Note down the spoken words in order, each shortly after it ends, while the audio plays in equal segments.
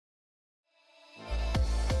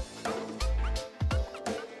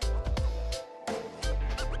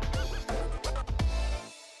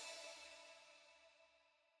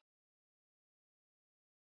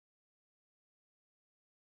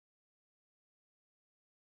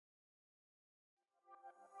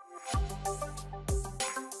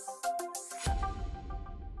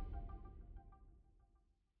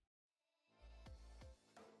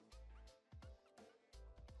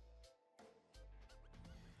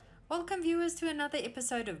Welcome viewers to another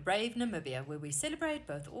episode of Brave Namibia, where we celebrate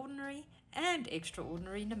both ordinary and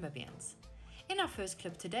extraordinary Namibians. In our first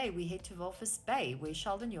clip today, we head to Walvis Bay, where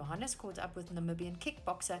Sheldon Johannes caught up with Namibian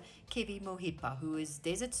kickboxer Kevi Mohipa, who is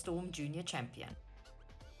Desert Storm Junior Champion.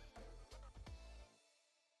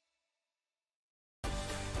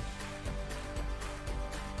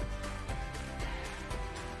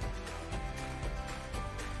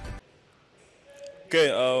 Okay,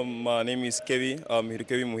 my name is Kevi. I'm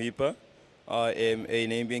Kevi Mohipa. I am a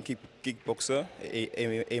Namibian kickboxer,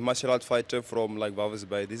 a martial art fighter from like Walvis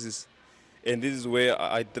Bay. This is where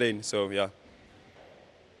I train. So yeah.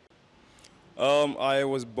 I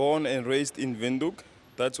was born and raised in Windhoek.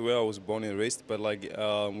 That's where I was born and raised. But like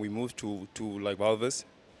we moved to like Walvis,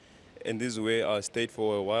 and this is where I stayed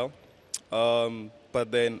for a while. But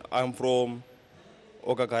then I'm from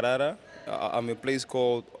Okakarara. I'm a place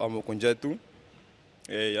called Amokonjatu.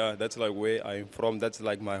 Yeah, that's like where I'm from. That's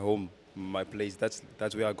like my home, my place. That's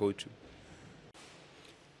where I go to.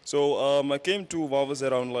 So I came to Walvis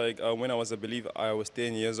around like when I believe I was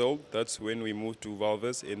 10 years old. That's when we moved to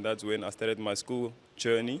Walvis, and that's when I started my school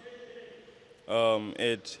journey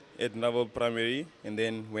at Naval Primary, and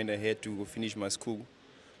then went ahead to finish my school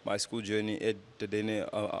journey at the Dene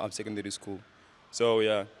secondary school. So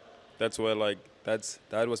yeah, that's where like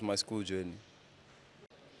that was my school journey.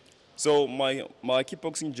 So my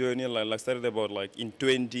kickboxing journey like started about like in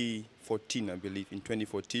 2014, I believe. In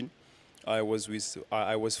 2014, I was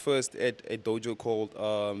first at a dojo called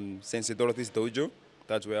Sensei Dorothy's Dojo.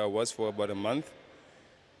 That's where I was for about a month,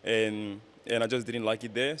 and I just didn't like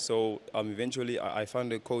it there. So eventually I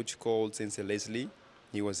found a coach called Sensei Leslie.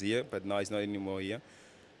 He was here, but now he's not anymore here.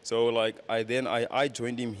 So like I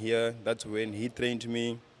joined him here. That's when he trained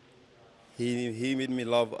me. He made me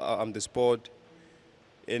love the sport.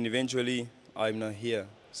 And eventually, I'm not here.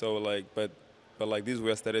 So like, but like this is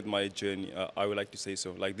where I started my journey. I would like to say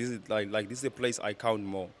so. Like this is this is a place I count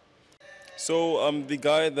more. So the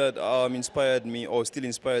guy that inspired me or still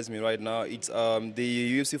inspires me right now, it's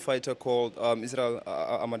the UFC fighter called Israel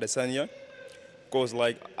Amadesanya. Cause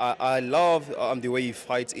like I love the way he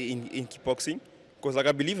fights in kickboxing. Cause like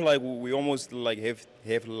I believe like we almost like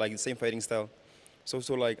have like the same fighting style. So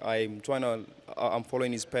like I'm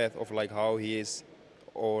following his path of like how he is.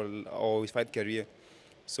 Or his fight career.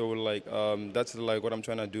 So like that's like what I'm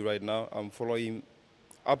trying to do right now. I'm following him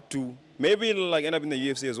up to maybe like end up in the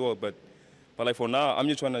UFC as well, but like for now I'm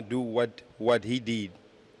just trying to do what he did.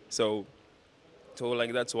 So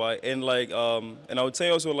like that's why. And like and I would say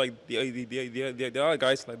also like the other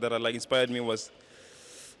guys like that are like inspired me was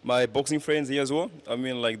my boxing friends here as well. I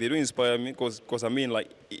mean like they do inspire me because I mean like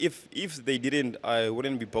if they didn't, I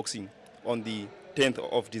wouldn't be boxing on the 10th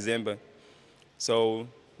of December. So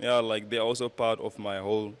yeah, like they're also part of my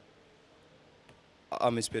whole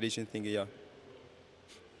inspiration thing. Yeah.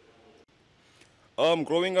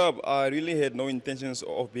 Growing up, I really had no intentions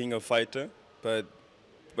of being a fighter, but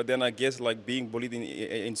then I guess like being bullied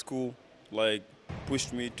in school, like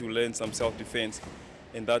pushed me to learn some self-defense,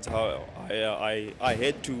 and that's how I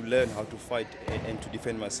had to learn how to fight and to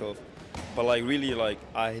defend myself. But like really, like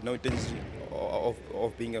I had no intention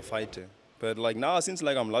of being a fighter. But like now, since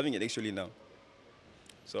like I'm loving it actually now.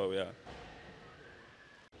 So yeah.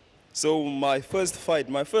 So my first fight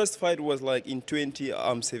was like in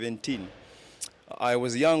 2017. I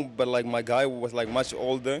was young, but like my guy was like much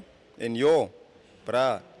older, and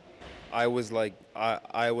brah, I was like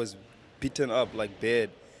I was beaten up like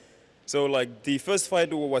bad. So like the first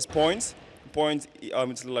fight was points.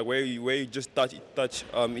 It's like where you just touch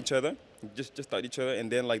each other, just touch each other, and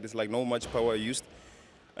then like there's like no much power used,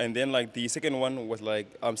 and then like the second one was like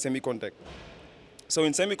semi-contact. So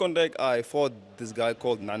in semi-contact, I fought this guy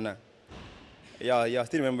called Nana. Yeah, I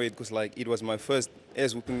still remember it because like it was my first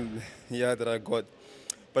ass whooping that I got.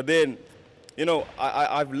 But then, you know,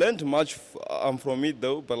 I've learned much from it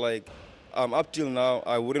though. But like up till now,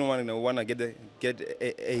 I wouldn't want to get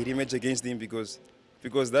a rematch against him because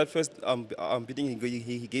that first beating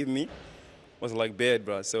he gave me was like bad,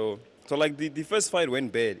 bro. So like the first fight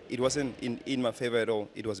went bad. It wasn't in my favor at all.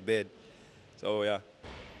 It was bad. So yeah.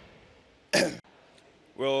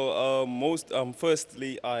 Well,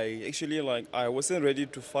 firstly, I wasn't ready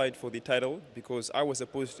to fight for the title because I was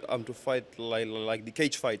supposed to fight like the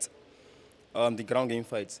cage fights, the ground game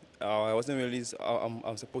fights. I wasn't really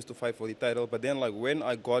I'm supposed to fight for the title, but then like when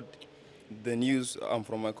I got the news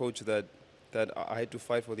from my coach that I had to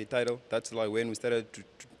fight for the title, that's like when we started to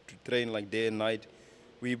train like day and night,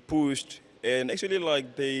 we pushed, and actually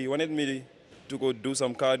like they wanted me to go do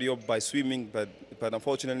some cardio by swimming, but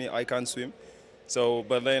unfortunately I can't swim. So,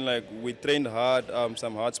 but then like we trained hard,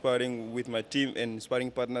 some hard sparring with my team and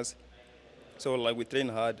sparring partners. So like we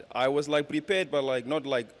trained hard. I was like prepared, but like not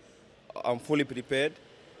like I'm fully prepared.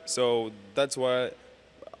 So that's why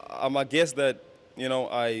I'm a guess that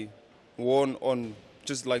I won on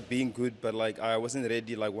just like being good, but like I wasn't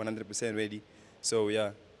ready, like 100% ready. So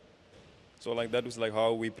yeah. So like that was like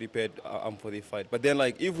how we prepared for the fight. But then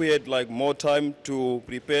like if we had like more time to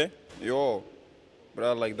prepare, yo,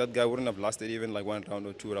 bro, like that guy wouldn't have lasted even like 1 round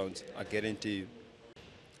or 2 rounds. I guarantee you.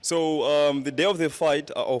 So the day of the fight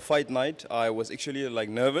or fight night, I was actually like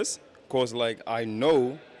nervous because like I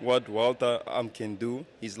know what Walter can do.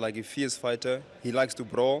 He's like a fierce fighter. He likes to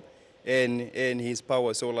brawl, and his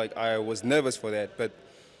power. So like I was nervous for that. But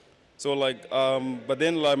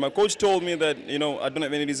then like my coach told me that I don't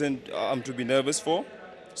have any reason to be nervous for.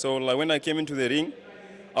 So like when I came into the ring,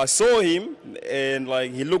 I saw him and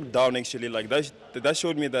like he looked down actually. Like that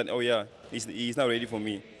showed me that, oh yeah, he's not ready for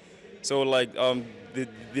me. So like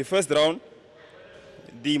the first round,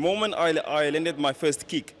 the moment I landed my first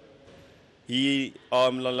kick, he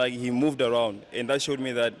moved around, and that showed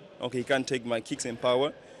me that okay, he can't take my kicks and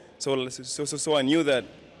power. So I knew that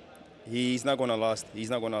he's not gonna last. He's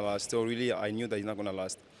not gonna last. So really, I knew that he's not gonna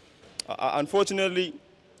last. Unfortunately,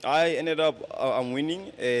 I ended up I'm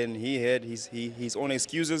winning, and he had his own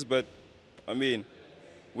excuses. But I mean,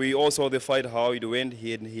 we all saw the fight how it went.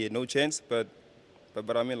 He had no chance. But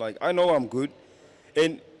I mean, like I know I'm good,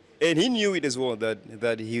 and he knew it as well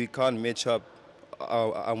that he can't match up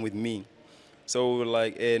with me. So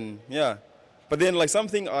like and yeah, but then like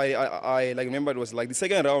something I like remembered was like the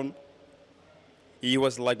second round. He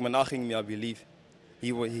was like manaching me, I believe.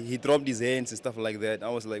 He dropped his hands and stuff like that. I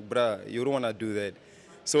was like, bruh, you don't wanna do that.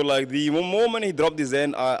 So like the moment he dropped his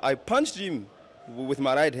hand, I punched him with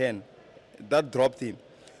my right hand. That dropped him.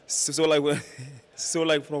 So like so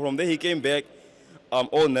like from there he came back. I'm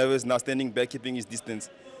all nervous now, standing back, keeping his distance.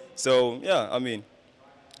 So yeah, I mean,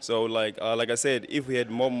 so like I said, if we had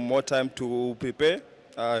more time to prepare,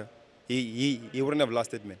 he wouldn't have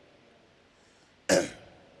lasted, man.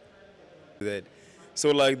 That.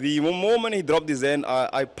 So like the moment he dropped his hand,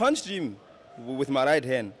 I punched him with my right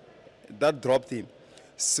hand. That dropped him.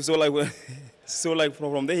 So like so like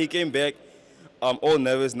from there he came back. I'm all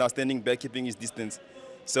nervous now, standing back, keeping his distance.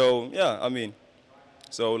 So yeah, I mean.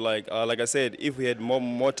 So like I said, if we had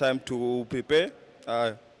more time to prepare,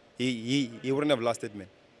 he wouldn't have lasted, man.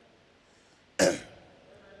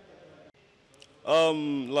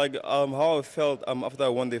 How I felt after I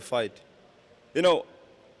won the fight, you know,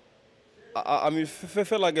 I mean,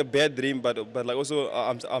 felt like a bad dream, but like also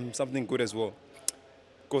I'm something good as well.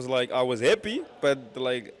 Cause like I was happy, but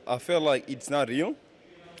like I felt like it's not real.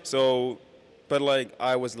 So, but like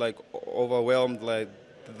I was like overwhelmed, like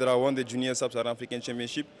that I won the Junior Sub-Saharan African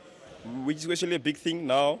Championship, which is actually a big thing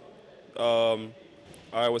now.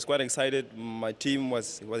 I was quite excited. My team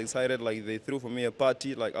was excited. Like they threw for me a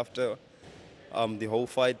party like after the whole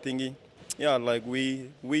fight thingy. Yeah, like we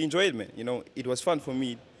enjoyed it, man. It was fun for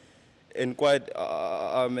me and quite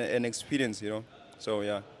an experience. So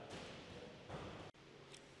yeah.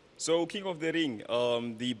 So King of the Ring,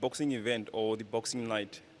 the boxing event or the boxing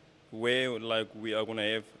night, where like we are gonna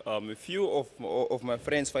have a few of my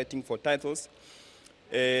friends fighting for titles,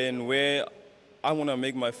 and where I'm gonna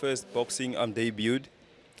make my first boxing debut.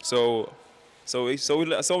 So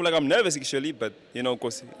like I'm nervous actually, but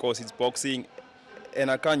cause it's boxing,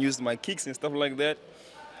 and I can't use my kicks and stuff like that.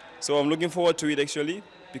 So I'm looking forward to it actually,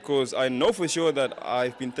 because I know for sure that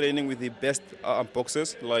I've been training with the best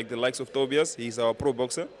boxers, like the likes of Tobias, he's our pro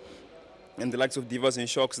boxer, and the likes of Divas and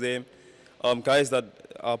Shocks there, guys that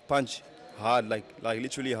punch hard, like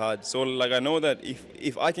literally hard. So like I know that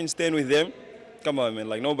if I can stand with them, come on, man,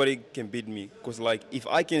 like nobody can beat me. Cause like if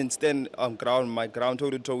I can stand my ground toe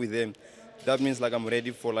to toe with them, that means like I'm ready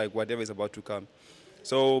for like whatever is about to come.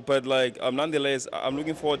 So, but like nonetheless, I'm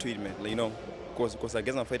looking forward to it, man. Like, cause I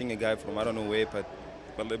guess I'm fighting a guy from I don't know where, but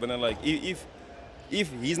then like if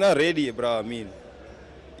he's not ready, bro, I mean,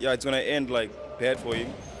 yeah, it's gonna end like bad for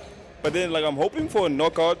him. But then like I'm hoping for a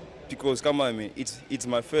knockout, because come on, man, it's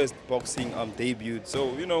my first boxing debut.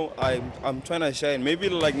 So I'm trying to shine. Maybe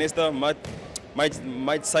like next time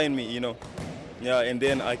might sign me, yeah, and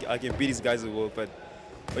then I can beat these guys as well. But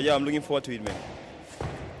yeah, I'm looking forward to it, man.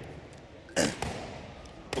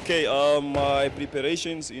 Okay, my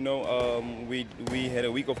preparations, we had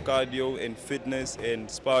a week of cardio and fitness and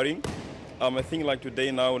sparring. I think like today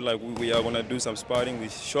now, like we are gonna do some sparring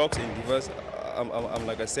with Shocks and Divas.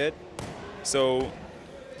 Like I said, so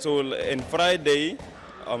and Friday,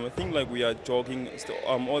 I think like we are talking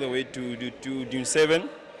all the way to June 7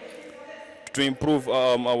 to improve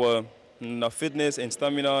our fitness and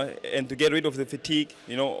stamina and to get rid of the fatigue,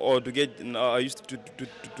 or to get used to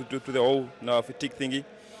the whole fatigue thingy.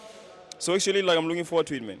 So actually, like I'm looking forward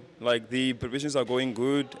to it, man. Like the preparations are going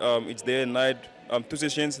good. It's day and night. 2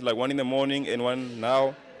 sessions, like one in the morning and one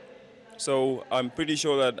now. So I'm pretty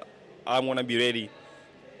sure that I'm gonna be ready.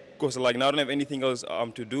 Cause like now I don't have anything else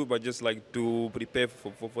to do, but just like to prepare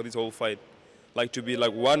for this whole fight, like to be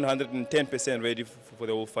like 110% ready for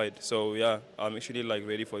the whole fight. So yeah, I'm actually like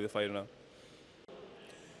ready for the fight now.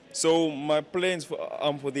 So my plans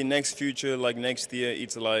for the next future, like next year,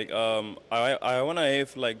 it's like I wanna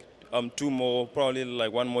have like two more, probably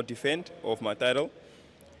like one more defend of my title,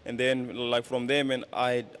 and then like from there, man,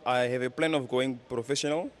 I have a plan of going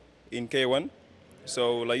professional in K1.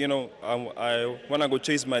 So like I wanna go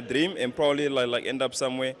chase my dream and probably like end up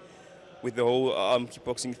somewhere with the whole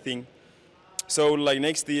kickboxing thing. So like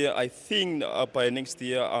next year, I think by next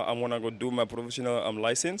year I'm gonna go do my professional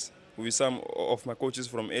license with some of my coaches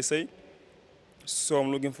from SA. So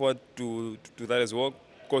I'm looking forward to that as well,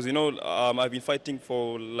 because I've been fighting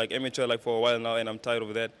for like amateur like for a while now, and I'm tired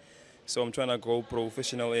of that. So I'm trying to go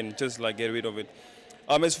professional and just like get rid of it.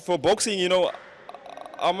 As for boxing,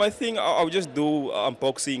 I think I'll just do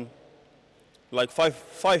boxing, like five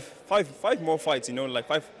more fights.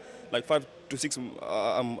 Like 5 to 6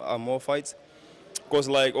 more fights. Cause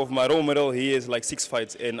like of my role model, he has like 6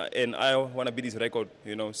 fights, and I want to beat his record.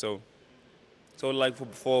 So like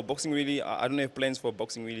for boxing, really, I don't have plans for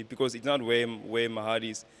boxing really, because it's not where my heart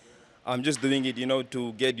is. I'm just doing it,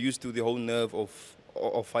 to get used to the whole nerve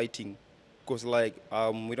of fighting. Cause like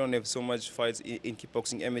we don't have so much fights in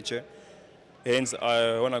kickboxing amateur. Hence,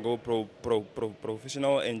 I want to go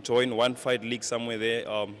professional and join one fight league somewhere there.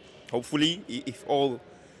 Hopefully, if all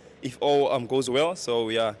goes well. So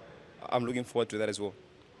yeah, I'm looking forward to that as well.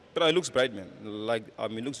 But it looks bright, man. Like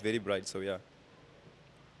it looks very bright. So yeah.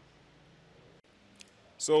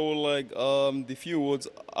 So like the few words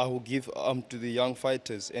I will give to the young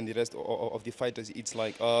fighters and the rest of the fighters, it's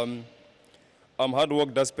like hard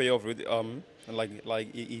work does pay off. Really,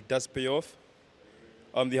 like it does pay off.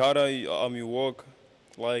 The harder you work,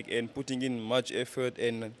 like, and putting in much effort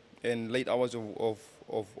and late hours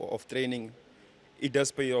of training, it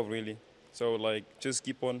does pay off really. So like just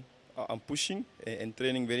keep on pushing and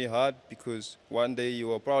training very hard, because one day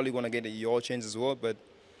you are probably gonna get your chance as well. But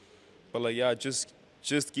like yeah, just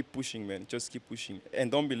keep pushing, man. Just keep pushing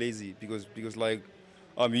and don't be lazy, because like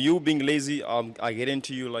you being lazy, I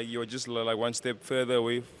guarantee you, like you're just like one step further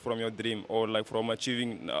away from your dream, or like from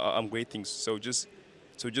achieving great things. So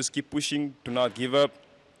just keep pushing, do not give up.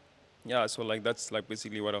 Yeah, so like that's like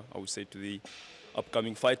basically what I would say to the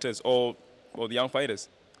upcoming fighters, or the young fighters.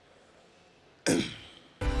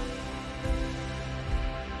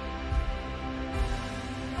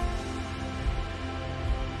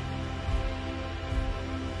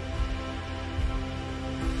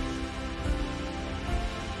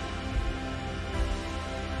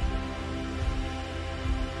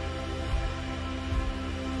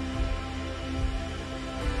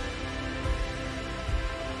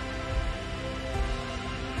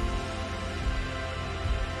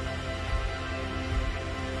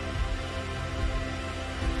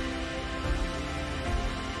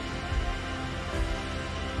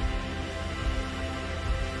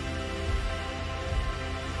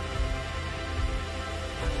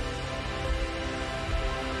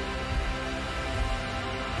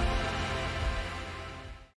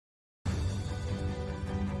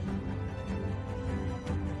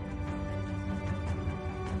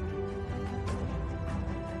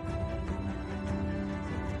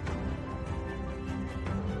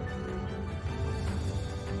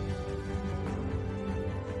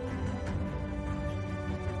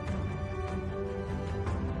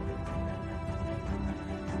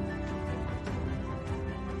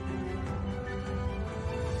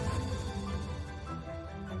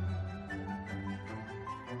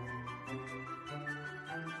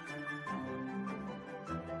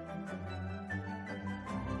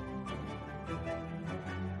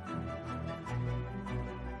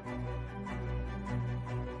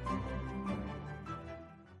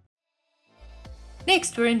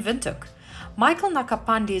 Next, we're in Windhoek. Michael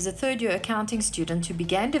Nakapandi is a third-year accounting student who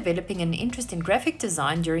began developing an interest in graphic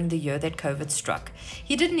design during the year that COVID struck.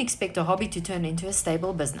 He didn't expect a hobby to turn into a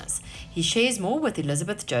stable business. He shares more with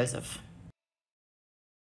Elizabeth Joseph.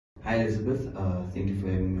 Hi Elizabeth, thank you for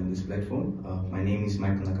having me on this platform. My name is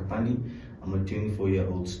Michael Nakapandi. I'm a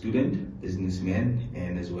 24-year-old student, businessman,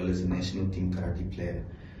 and as well as a national team karate player.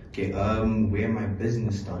 Okay, where my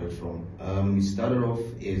business started from. It started off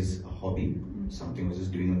as a hobby, something I was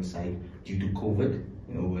just doing on the side due to COVID.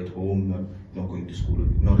 At home, not going to school,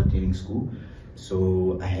 not attending school.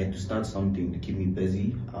 So I had to start something to keep me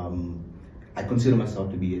busy. I consider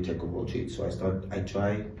myself to be a jack of all trades. So I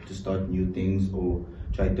try to start new things or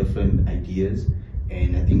try different ideas.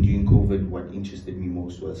 And I think during COVID, what interested me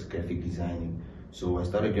most was graphic designing. So I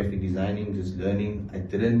started graphic designing, just learning. I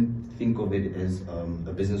didn't think of it as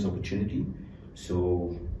a business opportunity.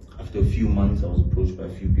 So after a few months, I was approached by a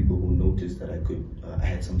few people who noticed that I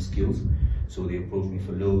had some skills. So they approached me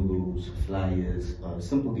for logos, flyers,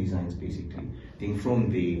 simple designs basically. I think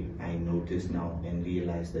from there, I noticed now and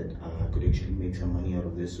realized that I could actually make some money out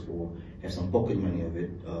of this or have some pocket money of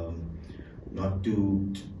it. Not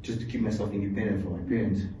just to keep myself independent from my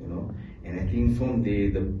parents. And I think from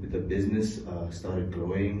there the business started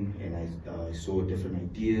growing, and I saw different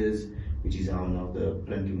ideas, which is how now the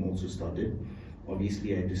printing also started.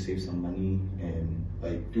 Obviously, I had to save some money, and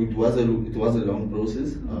it was a long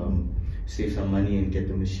process. Save some money and get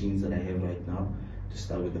the machines that I have right now to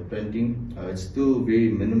start with the printing. It's still very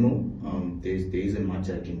minimal. There isn't much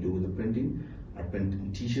I can do with the printing. I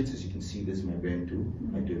print t-shirts, as you can see. This is my brand too.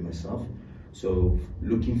 I do it myself. So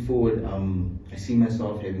looking forward, I see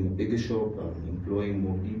myself having a bigger shop, employing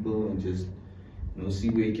more people, and just see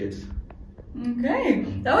where it gets. Okay,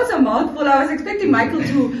 that was a mouthful. I was expecting Michael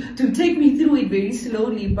to take me through it very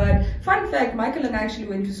slowly, but fun fact, Michael and I actually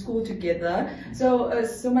went to school together. So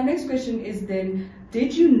my next question is then,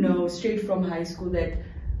 did you know straight from high school that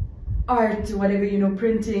art, whatever,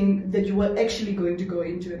 printing, that you were actually going to go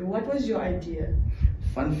into it? What was your idea?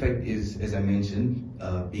 Fun fact is, as I mentioned,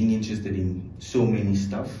 being interested in so many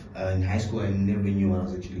stuff. In high school, I never knew what I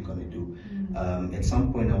was actually going to do. At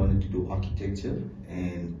some point, I wanted to do architecture,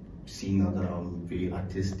 and seeing now that I'm very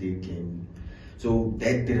artistic, and so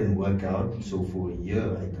that didn't work out. So for a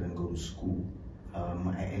year, I didn't go to school.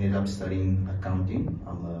 I ended up studying accounting.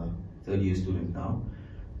 I'm a third-year student now.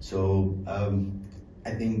 So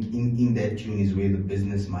I think in that tune is where the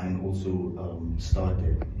business mind also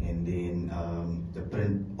started, and then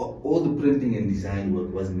all the printing and design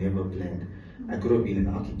work was never planned. I could have been an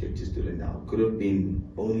architecture student now. Could have been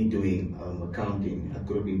only doing accounting. I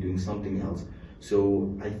could have been doing something else.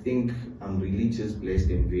 So I think I'm really just blessed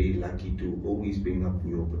and very lucky to always bring up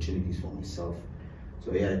new opportunities for myself.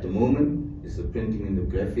 So yeah, at the moment, it's the printing and the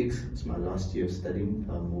graphics. It's my last year of studying.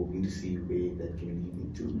 I'm hoping to see where that can lead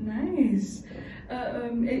me to. Nice.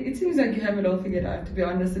 It seems like you have it all figured out, to be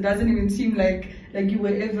honest. It doesn't even seem like you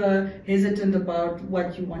were ever hesitant about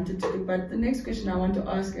what you wanted to do. But the next question I want to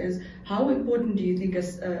ask is, how important do you think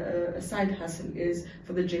a side hustle is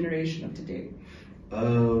for the generation of today?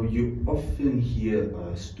 You often hear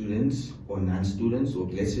students or non-students, or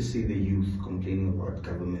let's just say the youth, complaining about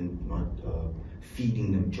government not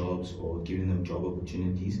feeding them jobs or giving them job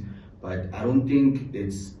opportunities. But I don't think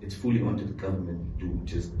it's fully onto the government to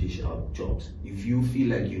just dish out jobs. If you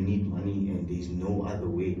feel like you need money and there's no other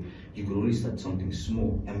way, you could always start something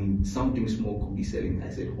small. I mean, something small could be selling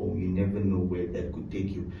ice at home. You never know where that could take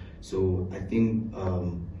you. So I think,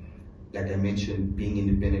 like I mentioned, being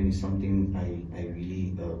independent is something I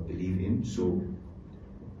really believe in. So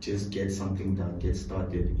just get something done, get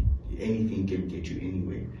started. Anything can get you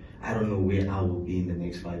anywhere. I don't know where I will be in the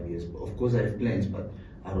next 5 years. Of course, I have plans, but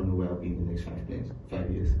I don't know where I'll be in the next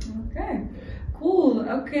 5 years. Okay, cool.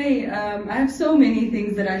 Okay, I have so many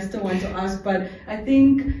things that I still want to ask, but I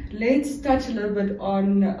think let's touch a little bit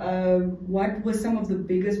on what were some of the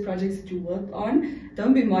biggest projects that you worked on.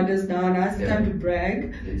 Don't be modest now, it's time to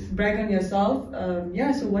brag. Yes. Brag on yourself.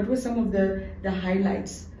 So what were some of the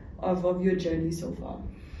highlights of your journey so far?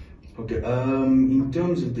 Okay, in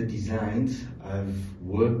terms of the designs, I've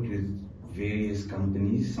worked with various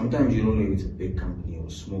companies. Sometimes you don't know if it's a big company or a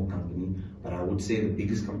small company, but I would say the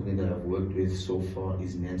biggest company that I've worked with so far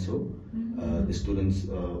is NANSO, the students'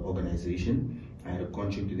 organization. I had a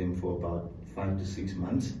contract with them for about 5 to 6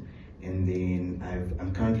 months, and then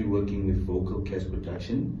I'm currently working with Vocal Cast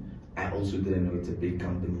Production. I also didn't know it's a big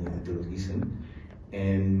company until recent.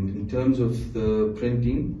 And in terms of the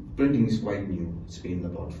printing is quite new. It's been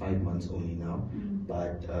about 5 months only now.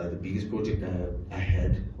 But the biggest project I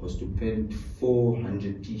had was to print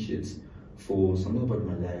 400 t-shirts for something about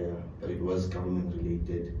malaria, but it was government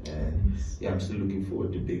related. And yeah, I'm still looking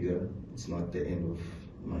forward to bigger. It's not the end of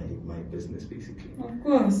my business, basically. Of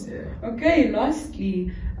course. Yeah. Okay,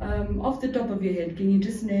 lastly, off the top of your head, can you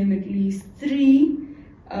just name at least 3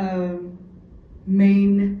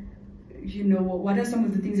 main, what are some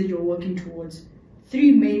of the things that you're working towards?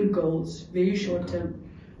 3 main goals, very short term.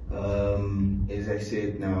 As I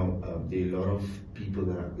said now, there are a lot of people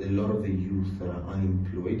a lot of the youth that are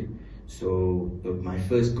unemployed. So my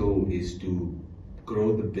first goal is to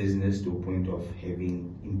grow the business to a point of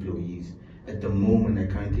having employees. At the moment, I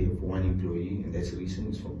currently have one employee, and that's recent.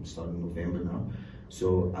 It's from starting November now.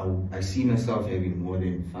 So I see myself having more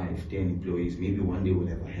than 5, 10 employees. Maybe one day we'll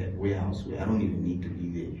have a warehouse where I don't even need to be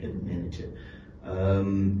there, have a manager.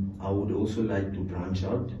 I would also like to branch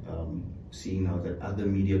out, seeing now that other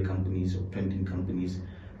media companies or printing companies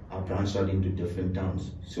are branched out into different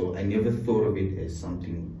towns. So I never thought of it as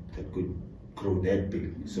something that could grow that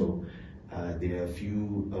big. So there are a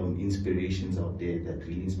few inspirations out there that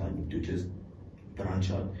really inspire me to just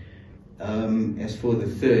branch out. As for the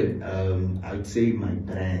third, I would say my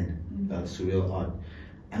brand, Surreal Art.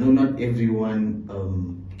 I know not everyone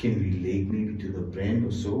can relate maybe to the brand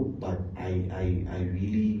or so, but I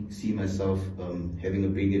really see myself having a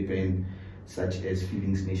bigger brand such as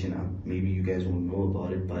Feelings Nation. Maybe you guys won't know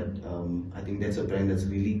about it, but I think that's a brand that's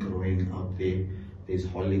really growing out there. There's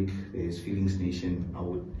Holic, there's Feelings Nation.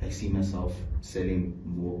 I see myself selling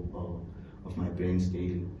more of my brands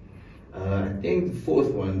daily. I think the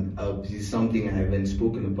fourth one is something I haven't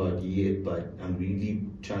spoken about yet, but I'm really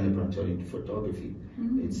trying to branch out into photography.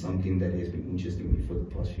 It's something that has been interesting me for the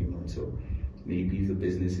past few months. So maybe if the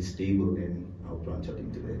business is stable, then I'll branch out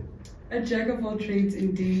into that. A jack of all trades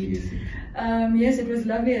indeed. Yes. Yes, it was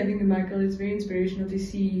lovely having you, Michael. It's very inspirational to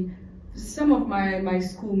see some of my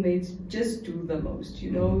schoolmates just do the most.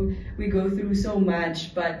 You know, we go through so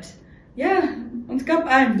much, but yeah, ons kap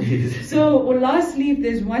aan. So, lastly, if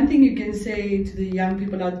there's one thing you can say to the young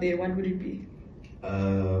people out there, what would it be?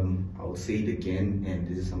 I'll say it again, and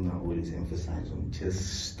this is something I always emphasize on.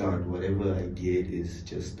 Just start. Whatever idea it is,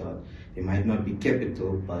 just start. It might not be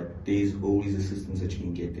capital, but there's always assistance that you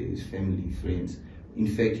can get. There is family, friends. In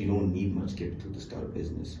fact, you don't need much capital to start a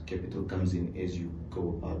business. Capital comes in as you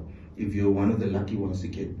go up. If you're one of the lucky ones to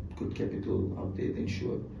get good capital out there, then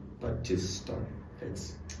sure, but just start.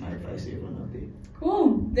 That's my advice to everyone out there.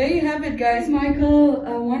 Cool. There you have it, guys. Michael,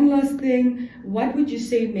 one last thing. What would you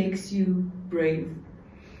say makes you brave?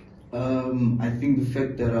 I think the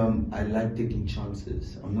fact that I like taking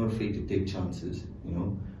chances. I'm not afraid to take chances, you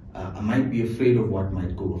know. I might be afraid of what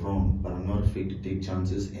might go wrong, but I'm not afraid to take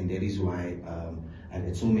chances, and that is why I've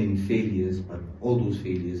had so many failures, but all those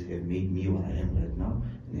failures have made me what I am right now,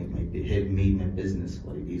 and they have made my business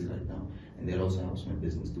what it is right now, and that also helps my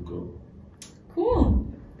business to grow. Cool.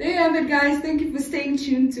 There you have it, guys. Thank you for staying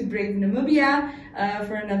tuned to Brave Namibia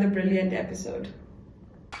for another brilliant episode.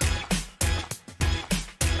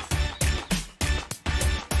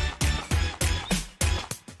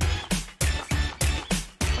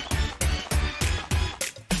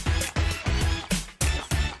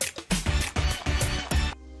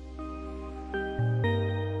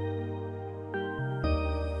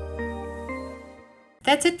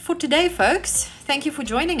 That's it for today, folks. Thank you for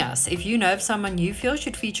joining us. If you know of someone you feel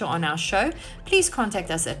should feature on our show, please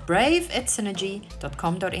contact us at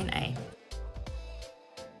brave@synergy.com.na.